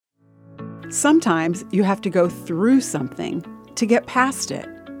Sometimes you have to go through something to get past it.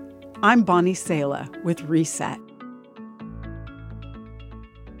 I'm Bonnie Sala with Reset.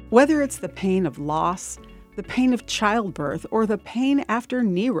 Whether it's the pain of loss, the pain of childbirth, or the pain after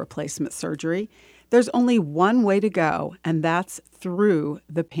knee replacement surgery, there's only one way to go, and that's through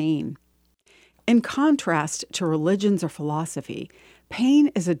the pain. In contrast to religions or philosophy, pain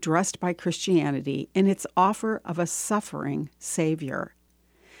is addressed by Christianity in its offer of a suffering Savior.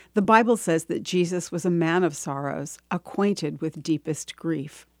 The Bible says that Jesus was a man of sorrows, acquainted with deepest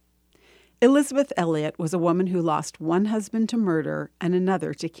grief. Elisabeth Elliot was a woman who lost one husband to murder and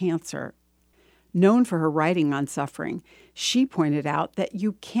another to cancer. Known for her writing on suffering, she pointed out that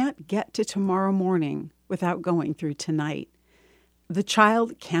you can't get to tomorrow morning without going through tonight. The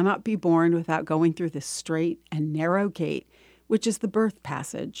child cannot be born without going through the straight and narrow gate, which is the birth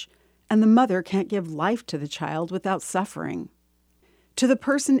passage, and the mother can't give life to the child without suffering. To the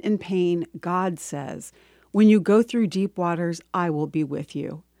person in pain, God says, "When you go through deep waters, I will be with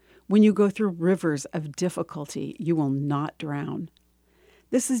you. When you go through rivers of difficulty, you will not drown."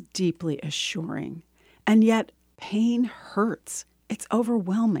 This is deeply assuring, and yet pain hurts. It's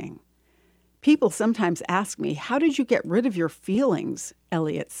overwhelming. People sometimes ask me, "How did you get rid of your feelings?"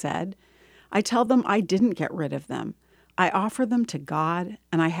 Elliot said. I tell them I didn't get rid of them. I offer them to God,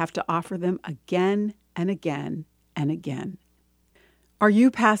 and I have to offer them again and again and again. Are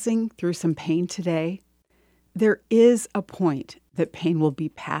you passing through some pain today? There is a point that pain will be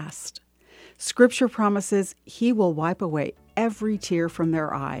past. Scripture promises He will wipe away every tear from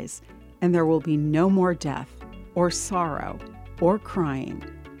their eyes, and there will be no more death, or sorrow, or crying,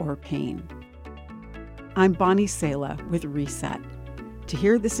 or pain. I'm Bonnie Sala with Reset. To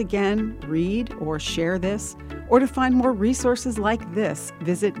hear this again, read or share this, or to find more resources like this,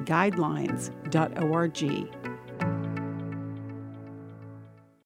 visit guidelines.org.